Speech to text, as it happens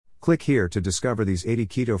Click here to discover these 80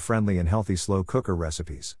 keto-friendly and healthy slow cooker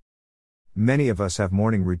recipes. Many of us have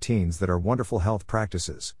morning routines that are wonderful health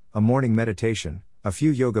practices: a morning meditation, a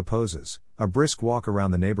few yoga poses, a brisk walk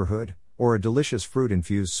around the neighborhood, or a delicious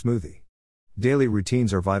fruit-infused smoothie. Daily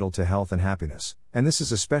routines are vital to health and happiness, and this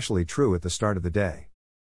is especially true at the start of the day.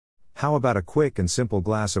 How about a quick and simple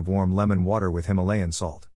glass of warm lemon water with Himalayan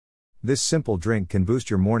salt? This simple drink can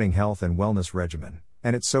boost your morning health and wellness regimen,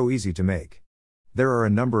 and it's so easy to make. There are a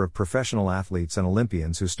number of professional athletes and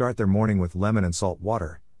Olympians who start their morning with lemon and salt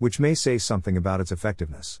water, which may say something about its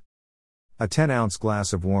effectiveness. A 10-ounce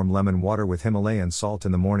glass of warm lemon water with Himalayan salt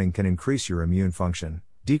in the morning can increase your immune function,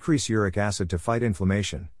 decrease uric acid to fight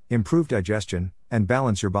inflammation, improve digestion, and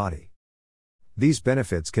balance your body. These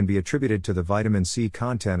benefits can be attributed to the vitamin C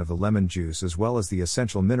content of the lemon juice as well as the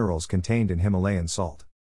essential minerals contained in Himalayan salt.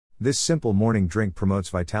 This simple morning drink promotes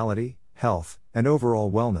vitality, health, and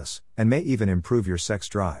overall wellness, and may even improve your sex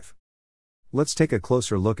drive. Let's take a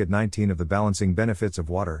closer look at 19 of the balancing benefits of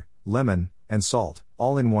water, lemon, and salt,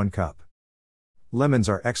 all in one cup. Lemons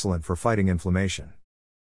are excellent for fighting inflammation.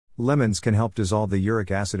 Lemons can help dissolve the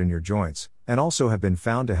uric acid in your joints, and also have been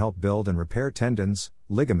found to help build and repair tendons,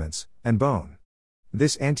 ligaments, and bone.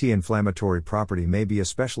 This anti-inflammatory property may be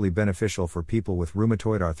especially beneficial for people with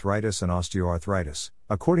rheumatoid arthritis and osteoarthritis,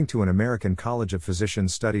 according to an American College of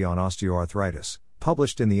Physicians study on osteoarthritis,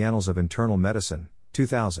 published in the Annals of Internal Medicine,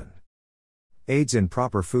 2000. Aids in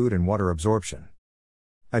proper food and water absorption.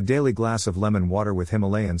 A daily glass of lemon water with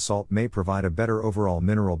Himalayan salt may provide a better overall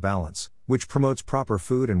mineral balance, which promotes proper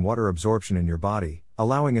food and water absorption in your body,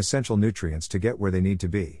 allowing essential nutrients to get where they need to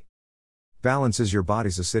be. Balances your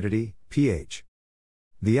body's acidity, pH.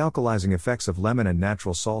 The alkalizing effects of lemon and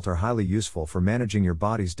natural salt are highly useful for managing your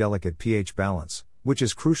body's delicate pH balance, which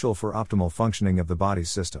is crucial for optimal functioning of the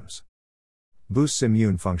body's systems. Boosts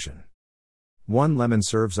immune function. One lemon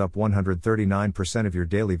serves up 139% of your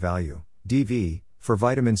daily value, DV, for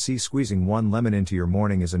vitamin C. Squeezing one lemon into your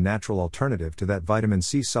morning is a natural alternative to that vitamin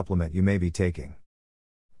C supplement you may be taking.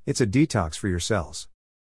 It's a detox for your cells.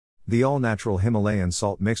 The all-natural Himalayan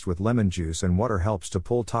salt mixed with lemon juice and water helps to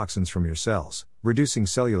pull toxins from your cells, reducing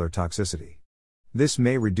cellular toxicity. This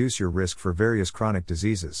may reduce your risk for various chronic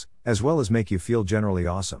diseases, as well as make you feel generally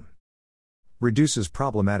awesome. Reduces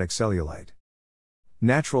problematic cellulite.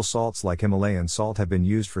 Natural salts like Himalayan salt have been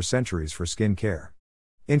used for centuries for skin care.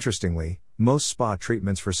 Interestingly, most spa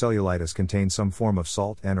treatments for cellulitis contain some form of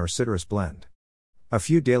salt and/or citrus blend. A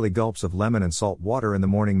few daily gulps of lemon and salt water in the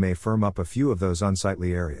morning may firm up a few of those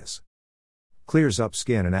unsightly areas. Clears up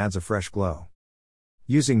skin and adds a fresh glow.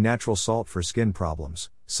 Using natural salt for skin problems,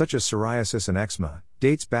 such as psoriasis and eczema,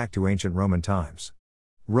 dates back to ancient Roman times.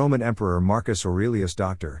 Roman Emperor Marcus Aurelius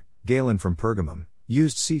Dr. Galen from Pergamum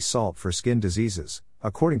used sea salt for skin diseases,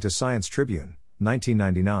 according to Science Tribune,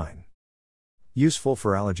 1999. Useful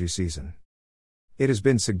for allergy season. It has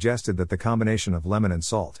been suggested that the combination of lemon and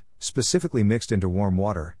salt, specifically mixed into warm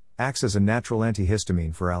water, acts as a natural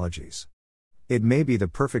antihistamine for allergies. It may be the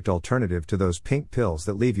perfect alternative to those pink pills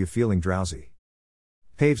that leave you feeling drowsy.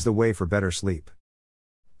 Paves the way for better sleep.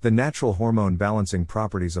 The natural hormone balancing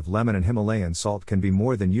properties of lemon and Himalayan salt can be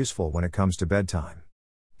more than useful when it comes to bedtime.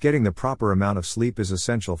 Getting the proper amount of sleep is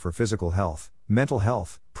essential for physical health, mental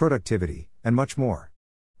health, productivity, and much more.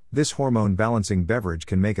 This hormone balancing beverage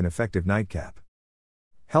can make an effective nightcap.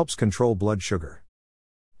 Helps control blood sugar.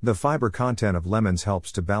 The fiber content of lemons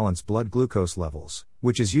helps to balance blood glucose levels,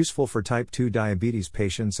 which is useful for type 2 diabetes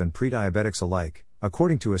patients and pre-diabetics alike,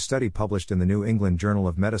 according to a study published in the New England Journal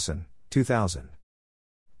of Medicine, 2000.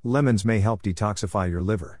 Lemons may help detoxify your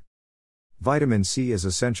liver. Vitamin C is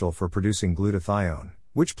essential for producing glutathione,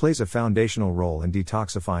 which plays a foundational role in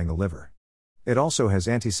detoxifying the liver. It also has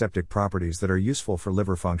antiseptic properties that are useful for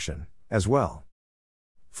liver function, as well.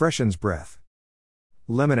 Freshens breath.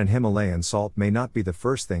 Lemon and Himalayan salt may not be the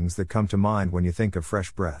first things that come to mind when you think of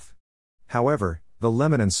fresh breath. However, the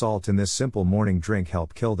lemon and salt in this simple morning drink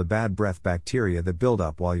help kill the bad breath bacteria that build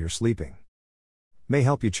up while you're sleeping. May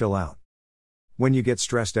help you chill out. When you get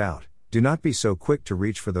stressed out, do not be so quick to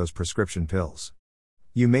reach for those prescription pills.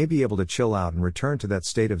 You may be able to chill out and return to that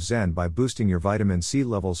state of zen by boosting your vitamin C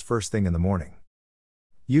levels first thing in the morning.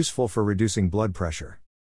 Useful for reducing blood pressure.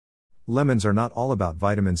 Lemons are not all about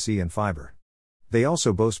vitamin C and fiber. They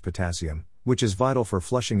also boast potassium, which is vital for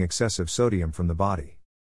flushing excessive sodium from the body.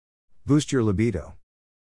 Boost your libido.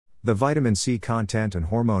 The vitamin C content and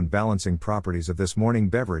hormone balancing properties of this morning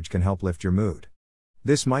beverage can help lift your mood.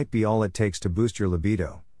 This might be all it takes to boost your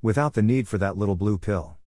libido, without the need for that little blue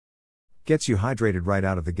pill. Gets you hydrated right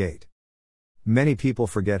out of the gate. Many people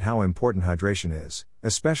forget how important hydration is,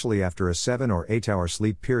 especially after a 7 or 8 hour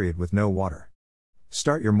sleep period with no water.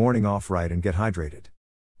 Start your morning off right and get hydrated.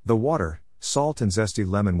 The water, salt and zesty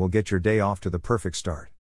lemon will get your day off to the perfect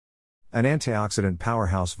start. An antioxidant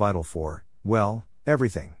powerhouse vital for, well,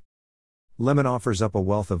 everything. Lemon offers up a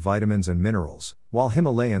wealth of vitamins and minerals, while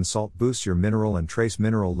Himalayan salt boosts your mineral and trace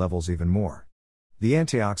mineral levels even more. The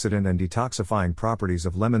antioxidant and detoxifying properties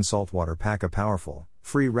of lemon saltwater pack a powerful,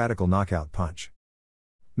 free radical knockout punch.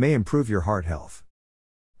 May improve your heart health.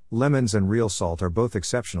 Lemons and real salt are both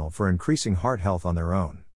exceptional for increasing heart health on their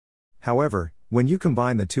own. However, when you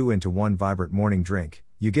combine the two into one vibrant morning drink,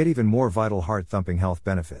 you get even more vital heart-thumping health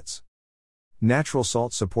benefits. Natural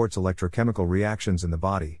salt supports electrochemical reactions in the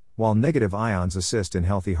body, while negative ions assist in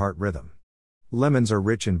healthy heart rhythm. Lemons are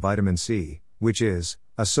rich in vitamin C, which is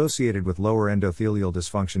associated with lower endothelial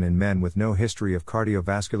dysfunction in men with no history of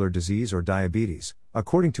cardiovascular disease or diabetes,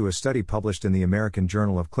 according to a study published in the American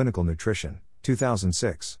Journal of Clinical Nutrition,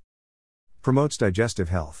 2006. Promotes digestive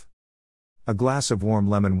health. A glass of warm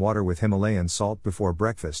lemon water with Himalayan salt before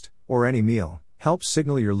breakfast, or any meal, helps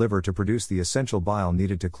signal your liver to produce the essential bile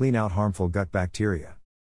needed to clean out harmful gut bacteria.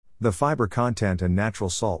 The fiber content and natural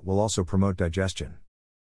salt will also promote digestion.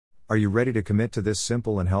 Are you ready to commit to this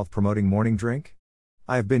simple and health-promoting morning drink?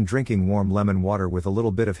 I have been drinking warm lemon water with a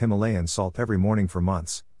little bit of Himalayan salt every morning for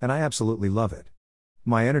months, and I absolutely love it.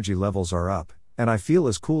 My energy levels are up, and I feel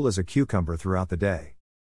as cool as a cucumber throughout the day.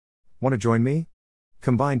 Want to join me?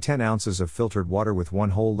 Combine 10 ounces of filtered water with 1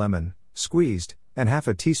 whole lemon, squeezed, and half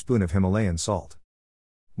a teaspoon of Himalayan salt.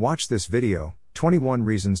 Watch this video, 21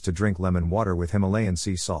 Reasons to Drink Lemon Water with Himalayan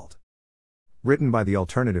Sea Salt. Written by The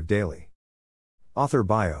Alternative Daily. Author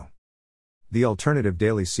bio. The Alternative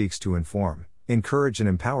Daily seeks to inform, encourage and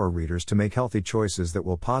empower readers to make healthy choices that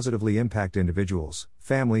will positively impact individuals,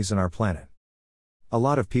 families and our planet. A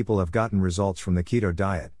lot of people have gotten results from the keto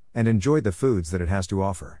diet, and enjoyed the foods that it has to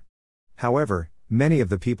offer. However, many of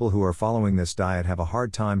the people who are following this diet have a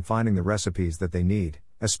hard time finding the recipes that they need,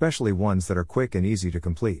 especially ones that are quick and easy to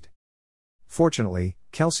complete. Fortunately,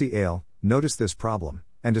 Kelsey Ale noticed this problem,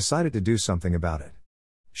 and decided to do something about it.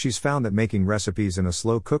 She's found that making recipes in a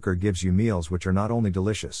slow cooker gives you meals which are not only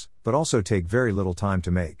delicious, but also take very little time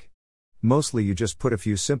to make. Mostly you just put a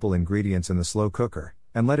few simple ingredients in the slow cooker,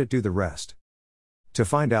 and let it do the rest. To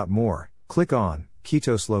find out more, click on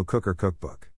Keto Slow Cooker Cookbook.